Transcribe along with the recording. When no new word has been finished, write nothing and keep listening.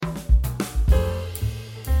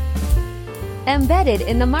Embedded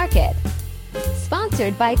in the Market.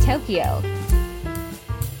 Sponsored by Tokyo.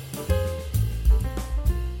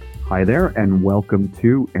 Hi there, and welcome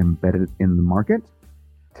to Embedded in the Market.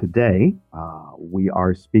 Today, we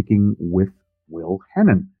are speaking with Will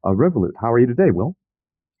Hannan of Revolut. How are you today, Will?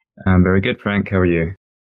 I'm very good, Frank. How are you?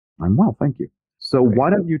 I'm well, thank you. So Great. why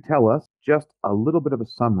don't you tell us just a little bit of a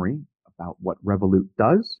summary about what Revolut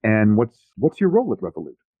does and what's your role at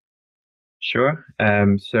Revolut? Sure.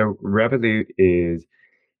 So Revolut is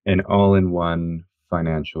an all-in-one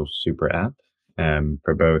financial super app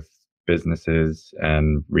for both businesses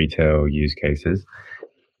and retail use cases.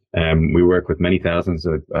 We work with many thousands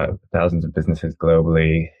of businesses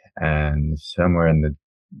globally, and somewhere in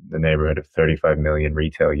the neighborhood of 35 million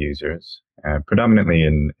retail users, predominantly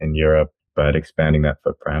in Europe, but expanding that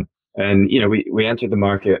footprint. And we entered the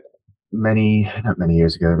market not many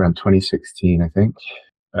years ago, around 2016, I think,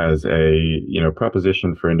 as a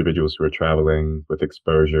proposition for individuals who are traveling with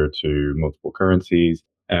exposure to multiple currencies,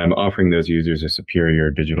 offering those users a superior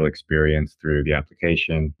digital experience through the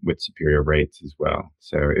application with superior rates as well.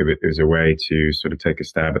 So it was a way to sort of take a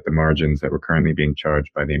stab at the margins that were currently being charged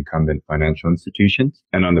by the incumbent financial institutions.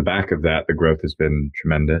 And on the back of that, the growth has been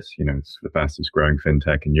tremendous. It's the fastest growing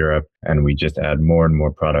fintech in Europe. And we just add more and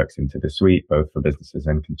more products into the suite, both for businesses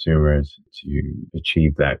and consumers, to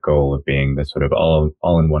achieve that goal of being the sort of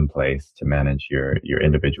all in one place to manage your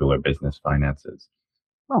individual or business finances.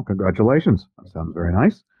 Well, congratulations. That sounds very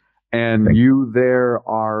nice. And you there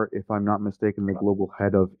are, if I'm not mistaken, the global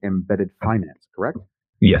head of embedded finance, correct?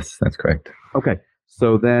 Yes, that's correct. Okay.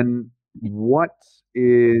 So then what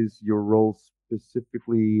is your role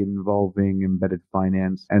specifically involving embedded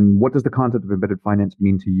finance? And what does the concept of embedded finance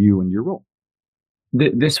mean to you and your role?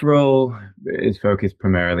 This role is focused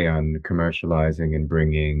primarily on commercializing and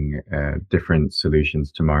bringing different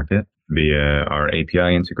solutions to market via our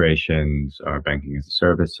API integrations, our banking as a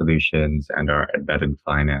service solutions, and our embedded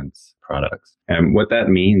finance products. And what that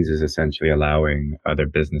means is essentially allowing other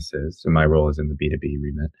businesses, so my role is in the B2B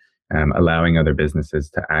remit, allowing other businesses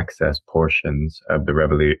to access portions of the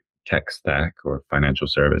Revolut tech stack or financial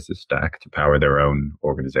services stack to power their own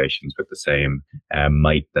organizations with the same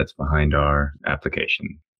might that's behind our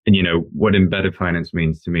application. And what embedded finance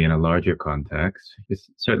means to me in a larger context is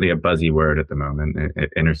certainly a buzzy word at the moment.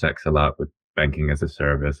 It intersects a lot with banking as a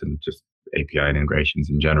service and just API integrations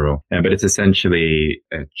in general. But it's essentially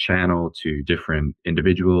a channel to different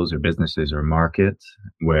individuals or businesses or markets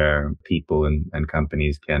where people and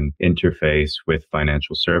companies can interface with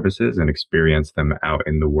financial services and experience them out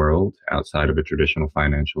in the world outside of a traditional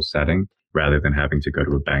financial setting, rather than having to go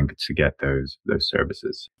to a bank to get those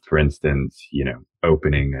services. For instance,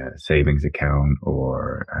 opening a savings account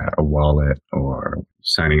or a wallet or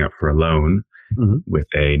signing up for a loan with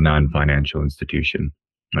a non-financial institution,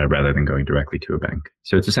 rather than going directly to a bank.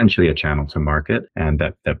 So it's essentially a channel to market, and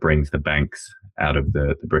that brings the banks out of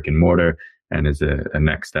the brick and mortar and is a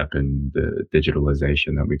next step in the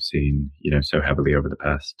digitalization that we've seen, so heavily over the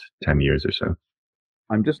past 10 years or so.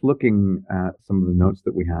 I'm just looking at some of the notes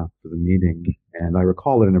that we have for the meeting, and I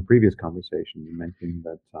recall that in a previous conversation, you mentioned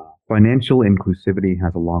that financial inclusivity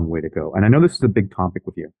has a long way to go. And I know this is a big topic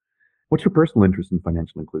with you. What's your personal interest in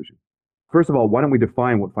financial inclusion? First of all, why don't we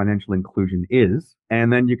define what financial inclusion is,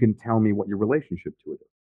 and then you can tell me what your relationship to it is.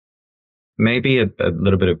 Maybe a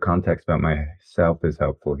little bit of context about myself is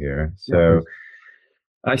helpful here. So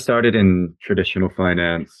I started in traditional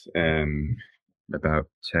finance about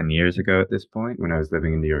 10 years ago at this point, when I was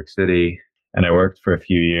living in New York City. And I worked for a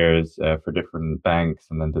few years for different banks,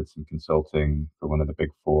 and then did some consulting for one of the big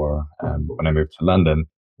four when I moved to London.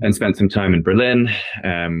 And spent some time in Berlin,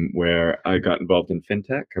 where I got involved in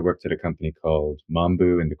fintech. I worked at a company called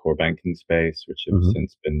Mambu in the core banking space, which have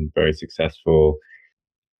since been very successful.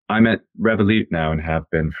 I'm at Revolut now and have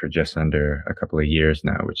been for just under a couple of years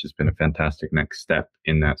now, which has been a fantastic next step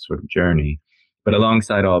in that sort of journey. But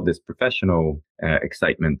alongside all of this professional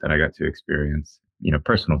excitement that I got to experience,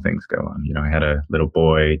 personal things go on. I had a little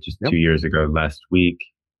boy just 2 years ago last week,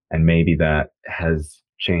 and maybe that has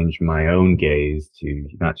changed my own gaze to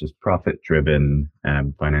not just profit-driven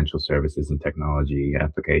financial services and technology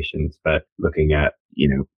applications, but looking at,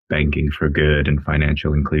 banking for good and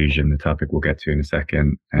financial inclusion, the topic we'll get to in a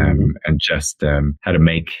second, and just how to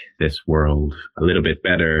make this world a little bit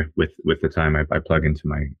better with the time I plug into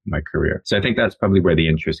my career. So I think that's probably where the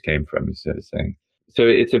interest came from, instead of saying. So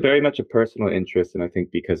it's a very much a personal interest. And I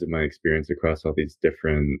think because of my experience across all these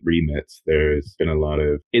different remits, there's been a lot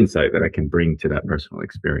of insight that I can bring to that personal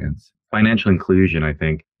experience. Financial inclusion, I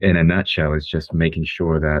think, in a nutshell, is just making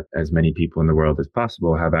sure that as many people in the world as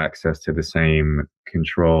possible have access to the same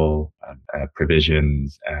control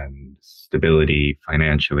provisions and stability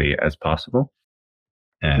financially as possible.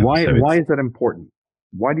 Why is that important?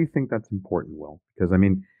 Why do you think that's important, Will? Because I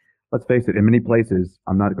mean, let's face it, in many places,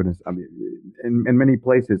 I'm not going to, I mean, in many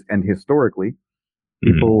places and historically,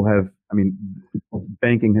 Mhm. people have, I mean,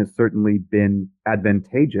 banking has certainly been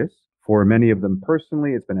advantageous for many of them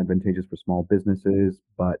personally. It's been advantageous for small businesses,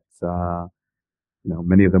 but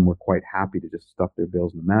many of them were quite happy to just stuff their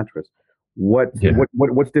bills in the mattress. Yeah.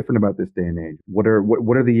 What's different about this day and age? What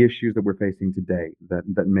are the issues that we're facing today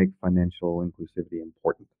that make financial inclusivity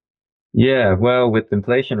important? Yeah, well, with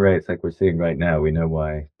inflation rates like we're seeing right now, we know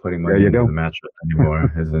why putting There money you into the go. mattress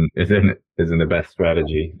anymore isn't the best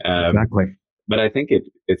strategy. Exactly. But I think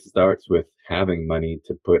it starts with having money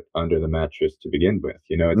to put under the mattress to begin with.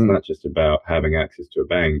 It's Mm, not just about having access to a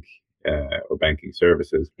bank or banking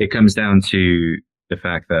services. It comes down to the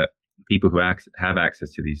fact that people who have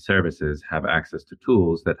access to these services have access to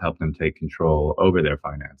tools that help them take control over their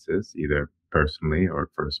finances, either personally or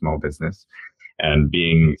for a small business. And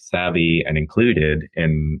being savvy and included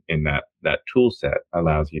in that tool set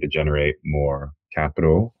allows you to generate more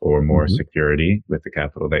capital or more hmm security with the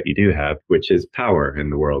capital that you do have, which is power in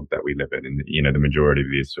the world that we live in. And the majority of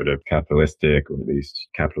these sort of capitalistic or these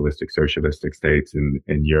capitalistic socialistic states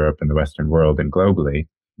in Europe and the Western world and globally,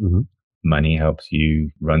 hmm money helps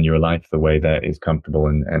you run your life the way that is comfortable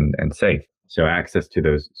and safe. So access to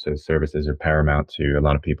those services are paramount to a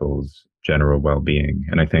lot of people's general well-being.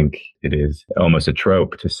 And I think it is almost a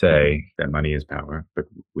trope to say that money is power, but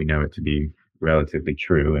we know it to be relatively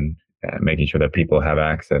true. And making sure that people have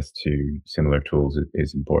access to similar tools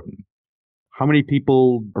is important. How many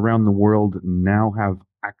people around the world now have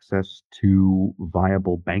access to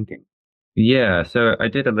viable banking? Yeah, so I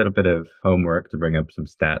did a little bit of homework to bring up some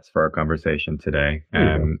stats for our conversation today.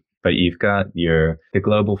 There you go. But you've got the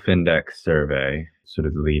Global Findex survey, sort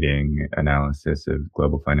of the leading analysis of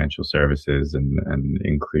global financial services and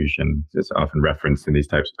inclusion. It's often referenced in these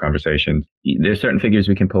types of conversations. There's certain figures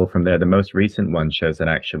we can pull from there. The most recent one shows that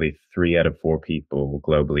actually 3 out of 4 people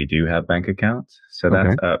globally do have bank accounts. So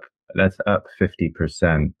Okay. that's up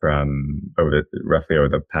 50% from roughly over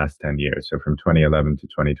the past 10 years. So from 2011 to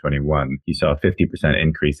 2021, you saw a 50%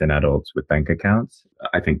 increase in adults with bank accounts.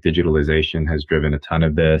 I think digitalization has driven a ton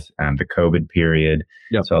of this. And the COVID period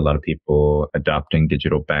Yep. saw a lot of people adopting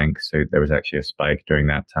digital banks. So there was actually a spike during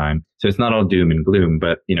that time. So it's not all doom and gloom,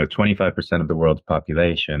 but 25% of the world's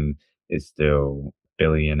population is still 1.5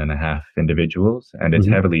 billion individuals, and it's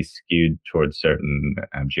hmm heavily skewed towards certain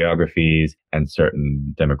geographies and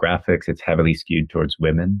certain demographics. It's heavily skewed towards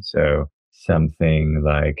women. So something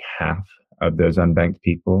like half of those unbanked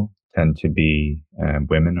people tend to be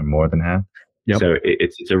women, or more than half. Yep. So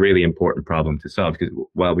it's a really important problem to solve, because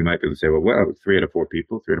while we might be able to say, well, 3 out of 4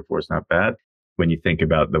 people, 3 out of 4 is not bad. When you think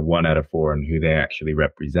about the 1 out of 4 and who they actually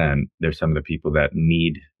represent, they're some of the people that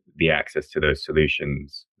need the access to those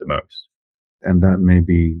solutions the most. And that may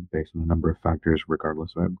be based on a number of factors,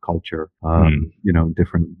 regardless of culture, Mm.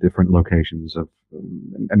 different locations of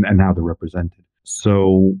and how they're represented.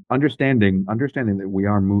 So understanding that we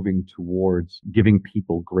are moving towards giving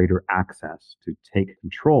people greater access to take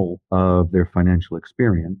control of their financial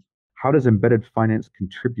experience. How does embedded finance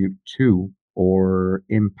contribute to or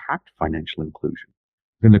impact financial inclusion?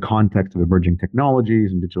 In the context of emerging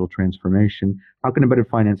technologies and digital transformation, how can embedded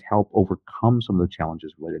finance help overcome some of the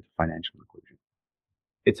challenges related to financial inclusion?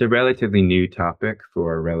 It's a relatively new topic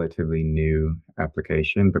for a relatively new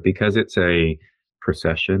application, but because it's a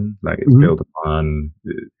procession, like it's hmm built upon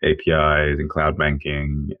APIs and cloud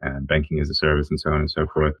banking and banking as a service and so on and so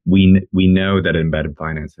forth, we know that embedded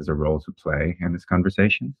finance has a role to play in this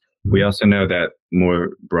conversation. We also know that, more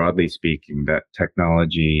broadly speaking, that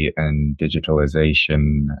technology and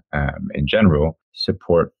digitalization in general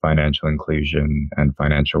support financial inclusion and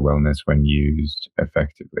financial wellness when used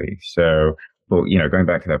effectively. So, well, going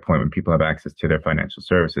back to that point, when people have access to their financial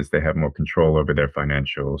services, they have more control over their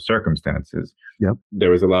financial circumstances. Yep.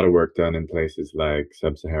 There was a lot of work done in places like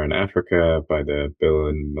sub-Saharan Africa by the Bill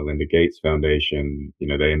and Melinda Gates Foundation.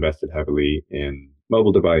 They invested heavily in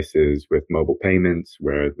mobile devices with mobile payments,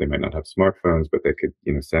 where they might not have smartphones, but they could,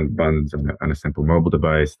 send funds on a simple mobile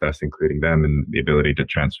device, thus including them in the ability to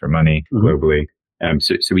transfer money hmm globally.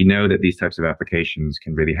 So we know that these types of applications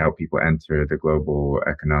can really help people enter the global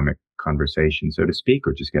economic conversation, so to speak,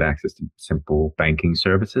 or just get access to simple banking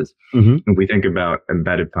services. hmm If we think about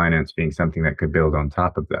embedded finance being something that could build on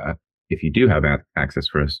top of that, if you do have access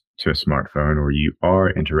to a smartphone, or you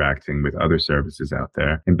are interacting with other services out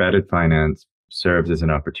there, embedded finance serves as an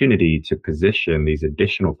opportunity to position these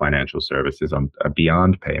additional financial services on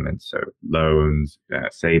beyond payments. So loans,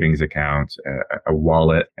 savings accounts, a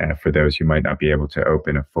wallet for those who might not be able to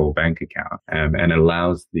open a full bank account, and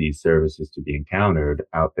allows these services to be encountered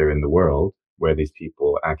out there in the world where these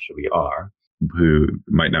people actually are, who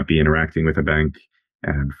might not be interacting with a bank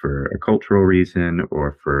for a cultural reason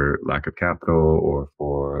or for lack of capital or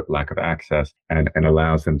for lack of access, and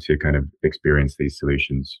allows them to kind of experience these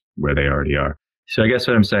solutions where they already are. So I guess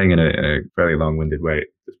what I'm saying in a fairly long-winded way at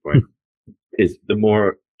this point is the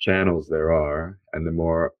more channels there are and the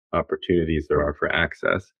more opportunities there are for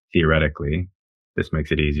access, theoretically, this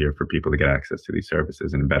makes it easier for people to get access to these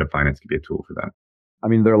services, and embedded finance can be a tool for that. I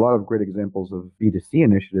mean, there are a lot of great examples of B2C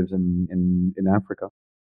initiatives in Africa.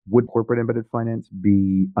 Would corporate embedded finance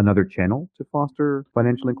be another channel to foster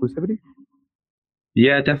financial inclusivity?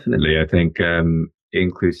 Yeah, definitely. I think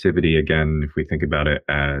inclusivity, again, if we think about it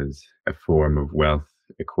as a form of wealth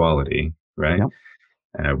equality, right?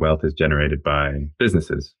 Yeah. Wealth is generated by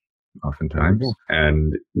businesses oftentimes.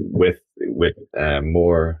 And with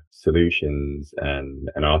more solutions and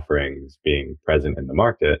offerings being present in the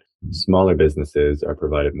market, smaller businesses are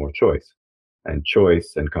provided more choice. And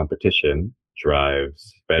choice and competition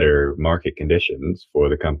drives better market conditions for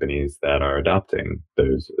the companies that are adopting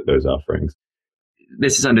those offerings.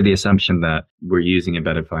 This is under the assumption that we're using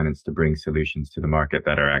embedded finance to bring solutions to the market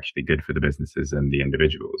that are actually good for the businesses and the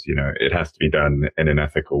individuals. You know, it has to be done in an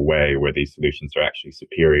ethical way where these solutions are actually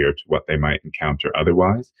superior to what they might encounter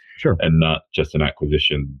otherwise. Sure. And not just an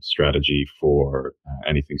acquisition strategy for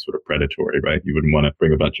anything sort of predatory, right? You wouldn't want to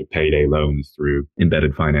bring a bunch of payday loans through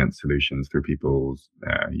embedded finance solutions through people's,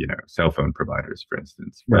 cell phone providers, for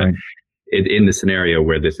instance. Right. In the scenario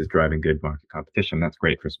where this is driving good market competition, that's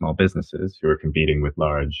great for small businesses who are competing with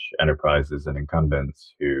large enterprises and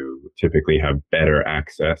incumbents who typically have better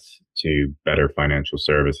access to better financial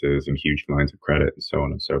services and huge lines of credit and so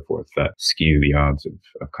on and so forth that skew the odds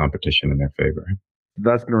of competition in their favor.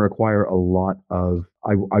 That's going to require a lot of,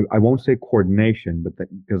 I won't say coordination, but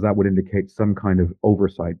because that would indicate some kind of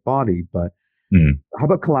oversight body. But how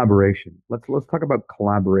about collaboration? Let's talk about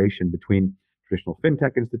collaboration between traditional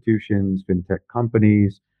fintech institutions, fintech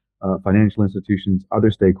companies, financial institutions, other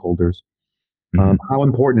stakeholders. How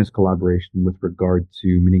important is collaboration with regard to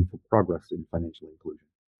meaningful progress in financial inclusion?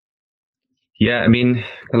 Yeah, I mean,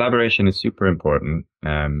 collaboration is super important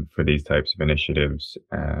for these types of initiatives.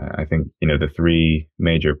 I think, the three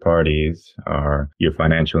major parties are your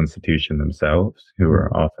financial institution themselves, who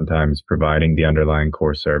are oftentimes providing the underlying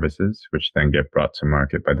core services, which then get brought to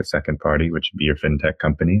market by the second party, which would be your fintech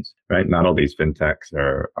companies, right? Not all these fintechs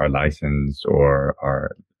are licensed or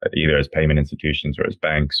are either as payment institutions or as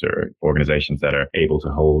banks or organizations that are able to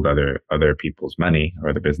hold other people's money or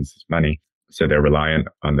other businesses' money. So they're reliant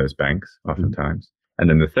on those banks oftentimes. And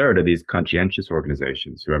then the third are these conscientious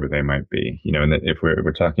organizations, whoever they might be, and if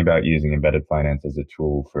we're talking about using embedded finance as a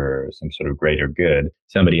tool for some sort of greater good,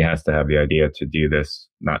 somebody has to have the idea to do this,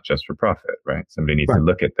 not just for profit, right? Somebody needs to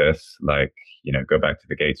look at this, like, go back to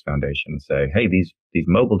the Gates Foundation and say, hey, these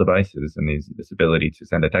mobile devices and this ability to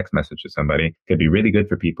send a text message to somebody could be really good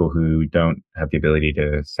for people who don't have the ability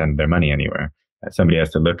to send their money anywhere. Somebody has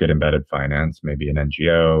to look at embedded finance, maybe an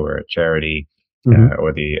NGO or a charity,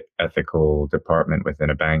 or the ethical department within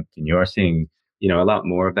a bank. And you are seeing, a lot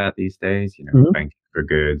more of that these days, banking for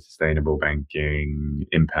good, sustainable banking,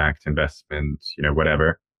 impact investments,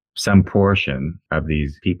 whatever. Some portion of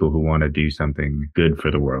these people who want to do something good for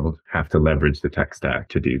the world have to leverage the tech stack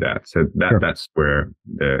to do that. So that's where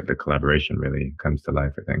the collaboration really comes to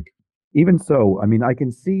life, I think. Even so, I mean, I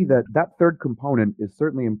can see that third component is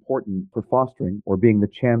certainly important for fostering or being the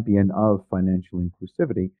champion of financial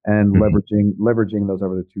inclusivity and leveraging those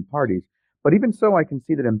other two parties. But even so, I can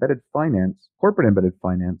see that embedded finance, corporate embedded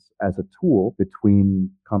finance, as a tool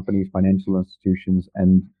between companies, financial institutions,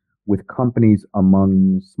 and with companies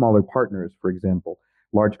among smaller partners, for example,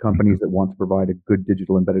 large companies that want to provide a good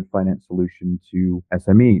digital embedded finance solution to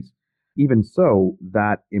SMEs. Even so,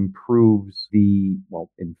 that improves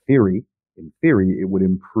in theory, it would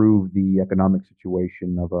improve the economic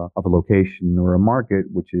situation of a location or a market,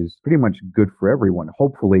 which is pretty much good for everyone.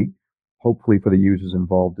 Hopefully for the users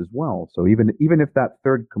involved as well. So even if that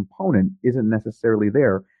third component isn't necessarily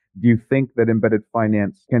there, do you think that embedded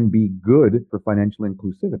finance can be good for financial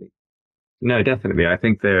inclusivity? No, definitely. I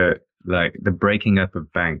think the breaking up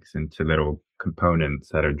of banks into little components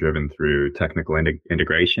that are driven through technical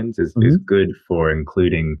integrations is good for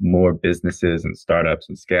including more businesses and startups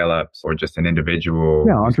and scale ups, or just an individual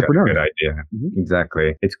who's got a good idea.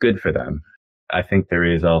 Exactly. It's good for them. I think there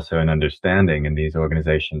is also an understanding in these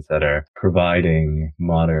organizations that are providing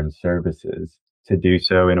modern services to do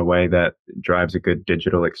so in a way that drives a good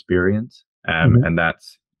digital experience. Mhm. And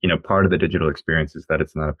that's, part of the digital experience is that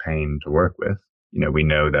it's not a pain to work with. We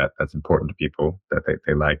know that that's important to people, that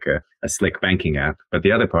they like a slick banking app. But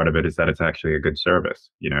the other part of it is that it's actually a good service,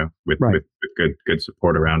 Right. with good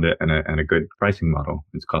support around it and a good pricing model.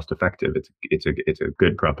 It's cost effective. It's a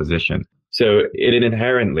good proposition. So it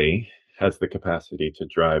inherently has the capacity to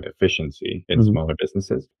drive efficiency in Mhm. smaller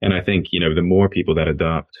businesses. And I think, the more people that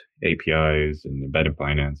adopt APIs and embedded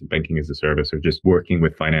finance and banking as a service or just working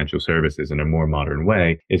with financial services in a more modern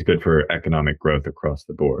way is good for economic growth across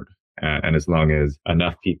the board. And as long as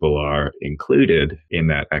enough people are included in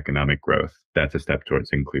that economic growth, that's a step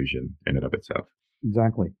towards inclusion in and of itself.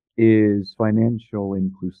 Exactly. Is financial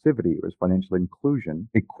inclusivity or is financial inclusion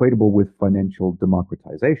equatable with financial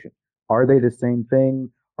democratization? Are they the same thing?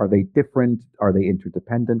 Are they different? Are they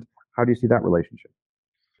interdependent? How do you see that relationship?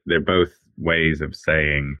 They're both ways of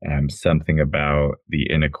saying something about the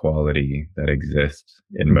inequality that exists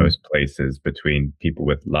in Hmm. most places between people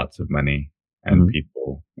with lots of money and Hmm.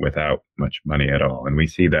 people without much money at all. And we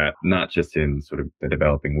see that not just in sort of the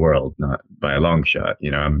developing world, not by a long shot.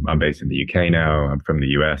 I'm based in the UK now. I'm from the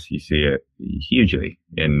US. You see it hugely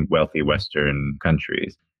in wealthy Western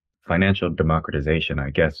countries. Financial democratization,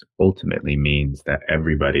 I guess, ultimately means that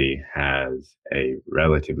everybody has a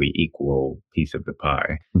relatively equal piece of the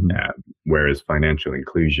pie. Hmm. Uh, Whereas financial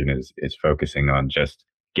inclusion is focusing on just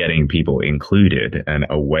getting people included and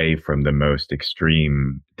away from the most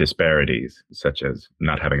extreme disparities, such as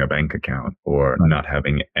not having a bank account or Right. not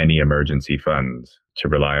having any emergency funds to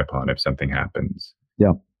rely upon if something happens.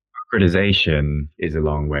 Yeah. Democratization is a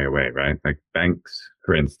long way away, right? Like banks,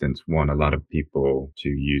 for instance, want a lot of people to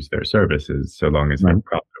use their services so long as they're Right.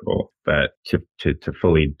 profitable. But to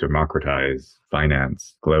fully democratize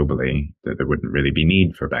finance globally, there wouldn't really be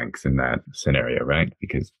need for banks in that scenario, right?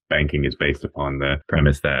 Because banking is based upon the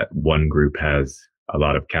premise that one group has a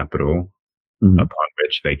lot of capital Hmm. upon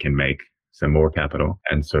which they can make some more capital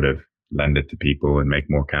and sort of lend it to people and make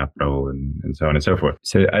more capital and so on and so forth.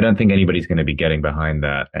 So I don't think anybody's going to be getting behind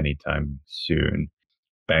that anytime soon.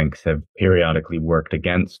 Banks have periodically worked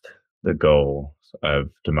against the goals of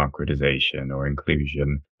democratization or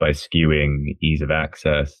inclusion by skewing ease of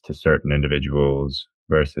access to certain individuals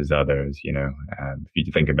versus others. If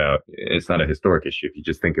you think about, it's not a historic issue. If you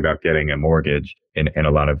just think about getting a mortgage in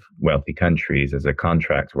a lot of wealthy countries as a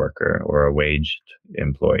contract worker or a waged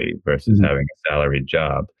employee versus Hmm. having a salaried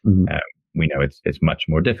job, Hmm. uh, we know it's much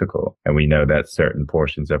more difficult. And we know that certain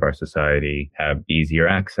portions of our society have easier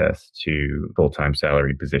access to full-time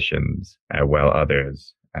salaried positions, while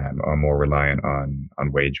others are more reliant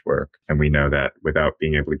on wage work. And we know that without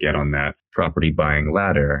being able to get on that property buying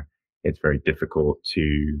ladder, it's very difficult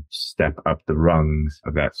to step up the rungs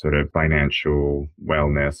of that sort of financial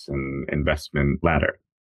wellness and investment ladder.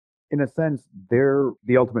 In a sense, they're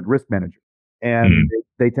the ultimate risk manager. And Mm.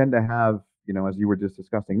 they tend to have, as you were just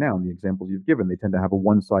discussing now in the examples you've given, they tend to have a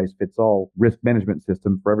one size fits all risk management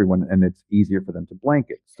system for everyone, and it's easier for them to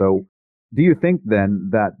blanket. So, do you think then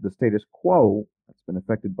that the status quo that's been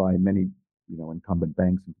affected by many, incumbent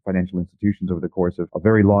banks and financial institutions over the course of a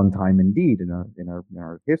very long time indeed in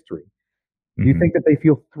our history, do you Hmm. think that they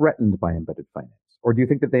feel threatened by embedded finance? Or do you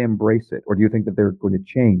think that they embrace it? Or do you think that they're going to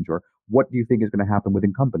change? Or what do you think is going to happen with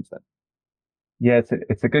incumbents then? Yeah,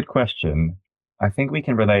 it's a good question. I think we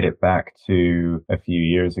can relate it back to a few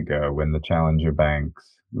years ago when the challenger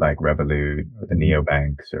banks like Revolut or the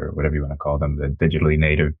neobanks or whatever you want to call them, the digitally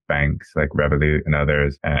native banks like Revolut and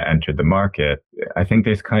others entered the market. I think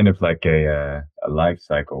there's kind of like a life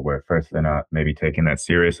cycle where first they're not maybe taken that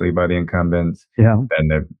seriously by the incumbents, Yeah.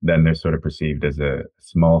 then they're sort of perceived as a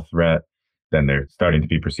small threat. Then they're starting to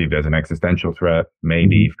be perceived as an existential threat,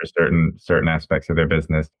 maybe Hmm. for certain aspects of their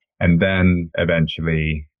business, and then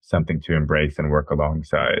eventually something to embrace and work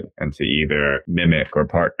alongside and to either mimic or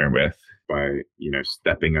partner with by,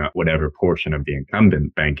 stepping up whatever portion of the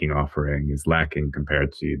incumbent banking offering is lacking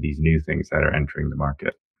compared to these new things that are entering the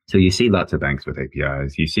market. So you see lots of banks with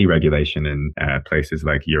APIs. You see regulation in places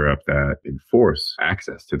like Europe that enforce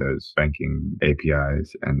access to those banking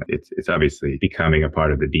APIs. And it's obviously becoming a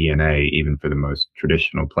part of the DNA, even for the most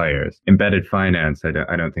traditional players. Embedded finance,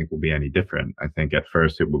 I don't think will be any different. I think at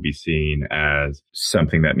first it will be seen as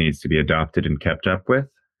something that needs to be adopted and kept up with.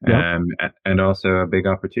 Yeah. And also a big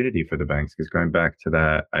opportunity for the banks, because going back to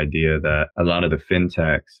that idea that a lot of the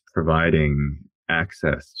fintechs providing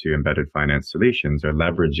access to embedded finance solutions are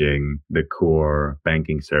leveraging the core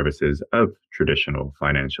banking services of traditional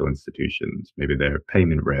financial institutions. Maybe they're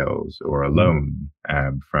payment rails or a loan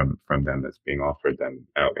from them that's being offered them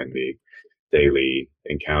out in the daily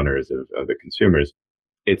encounters of the consumers.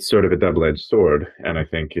 It's sort of a double-edged sword, and I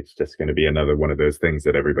think it's just going to be another one of those things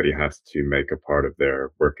that everybody has to make a part of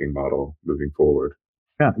their working model moving forward.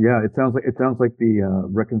 Yeah. It sounds like the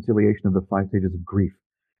reconciliation of the five stages of grief.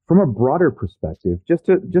 From a broader perspective, just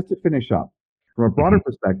to finish up, from a broader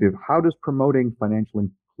perspective, how does promoting financial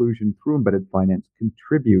inclusion through embedded finance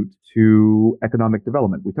contribute to economic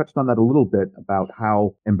development? We touched on that a little bit about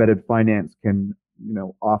how embedded finance can,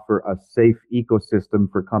 offer a safe ecosystem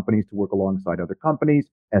for companies to work alongside other companies,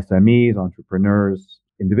 SMEs, entrepreneurs,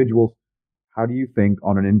 individuals. How do you think,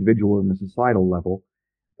 on an individual and a societal level,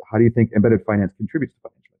 how do you think embedded finance contributes to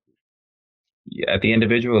financial inclusion? Yeah, at the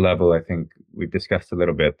individual level, I think we've discussed a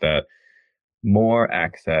little bit that more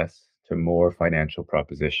access to more financial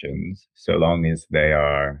propositions, so long as they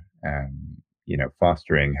are,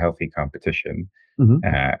 fostering healthy competition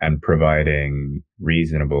and providing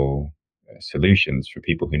reasonable solutions for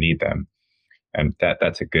people who need them. And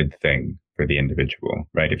that's a good thing for the individual,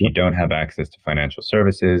 right? If you don't have access to financial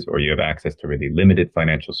services, or you have access to really limited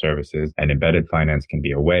financial services, and embedded finance can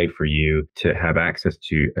be a way for you to have access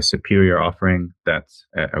to a superior offering, that's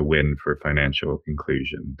a win for financial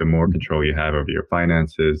inclusion. The more control you have over your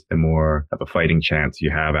finances, the more of a fighting chance you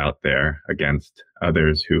have out there against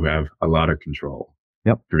others who have a lot of control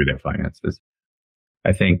through their finances.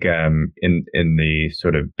 I think in the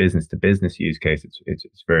sort of business to business use case,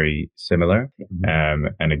 it's very similar,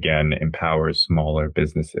 and again empowers smaller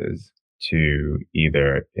businesses to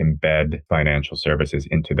either embed financial services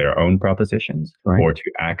into their own propositions, or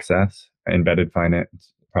to access embedded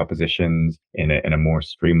finance propositions in a more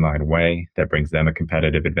streamlined way that brings them a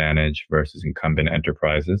competitive advantage versus incumbent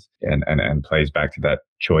enterprises, and plays back to that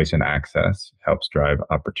choice and access, helps drive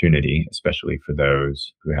opportunity, especially for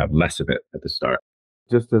those who have less of it at the start.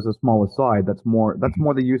 Just as a small aside, that's more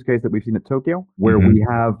the use case that we've seen at Tokyo, where we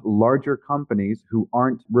have larger companies who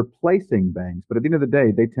aren't replacing banks, but at the end of the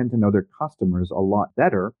day, they tend to know their customers a lot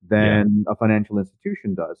better than a financial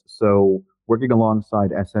institution does. So working alongside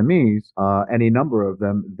SMEs, any number of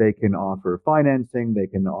them, they can offer financing, they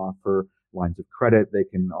can offer lines of credit, they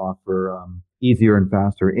can offer easier and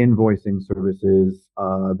faster invoicing services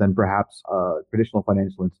than perhaps a traditional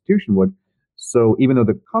financial institution would. So even though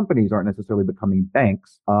the companies aren't necessarily becoming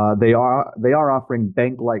banks, they are offering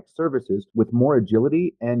bank-like services with more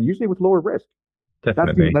agility and usually with lower risk.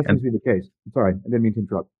 Definitely. That seems to be the case. Sorry, I didn't mean to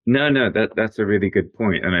interrupt. No, that's a really good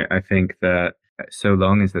point. And I think that so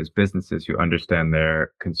long as those businesses who understand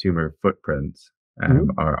their consumer footprints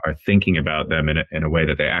are thinking about them in a way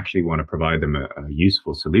that they actually want to provide them a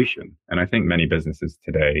useful solution. And I think many businesses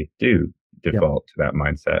today do default to that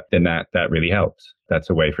mindset, then that really helps. That's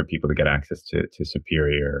a way for people to get access to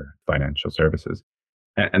superior financial services.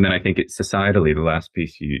 And then I think it's societally, the last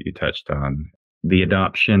piece you touched on, the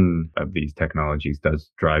adoption of these technologies does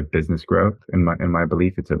drive business growth. In my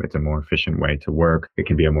belief, it's a more efficient way to work. It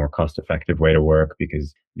can be a more cost-effective way to work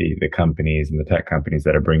because the companies and the tech companies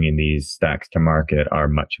that are bringing these stacks to market are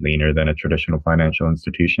much leaner than a traditional financial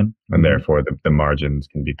institution, and therefore the margins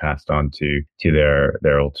can be passed on to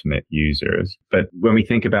their ultimate users. But when we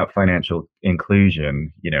think about financial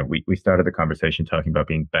inclusion, we started the conversation talking about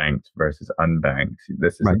being banked versus unbanked.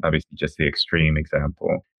 This is obviously just the extreme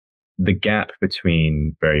example. The gap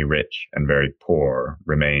between very rich and very poor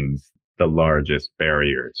remains the largest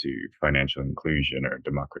barrier to financial inclusion or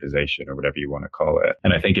democratization or whatever you want to call it.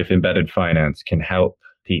 And I think if embedded finance can help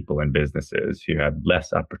people and businesses who have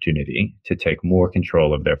less opportunity to take more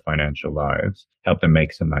control of their financial lives, help them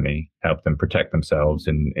make some money, help them protect themselves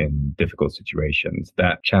in difficult situations,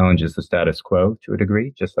 that challenges the status quo to a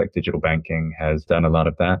degree, just like digital banking has done a lot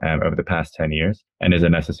of that over the past 10 years, and is a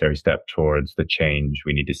necessary step towards the change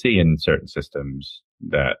we need to see in certain systems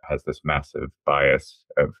that has this massive bias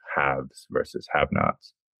of haves versus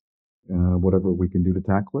have-nots. Whatever we can do to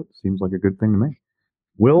tackle it seems like a good thing to me.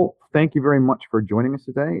 Will, thank you very much for joining us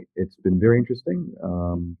today. It's been very interesting.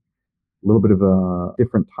 A little bit of a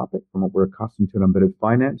different topic from what we're accustomed to in embedded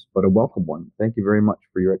finance, but a welcome one. Thank you very much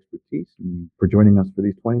for your expertise and for joining us for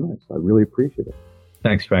these 20 minutes. I really appreciate it.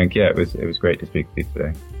 Thanks, Frank. Yeah, it was great to speak with you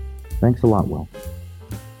today. Thanks a lot, Will.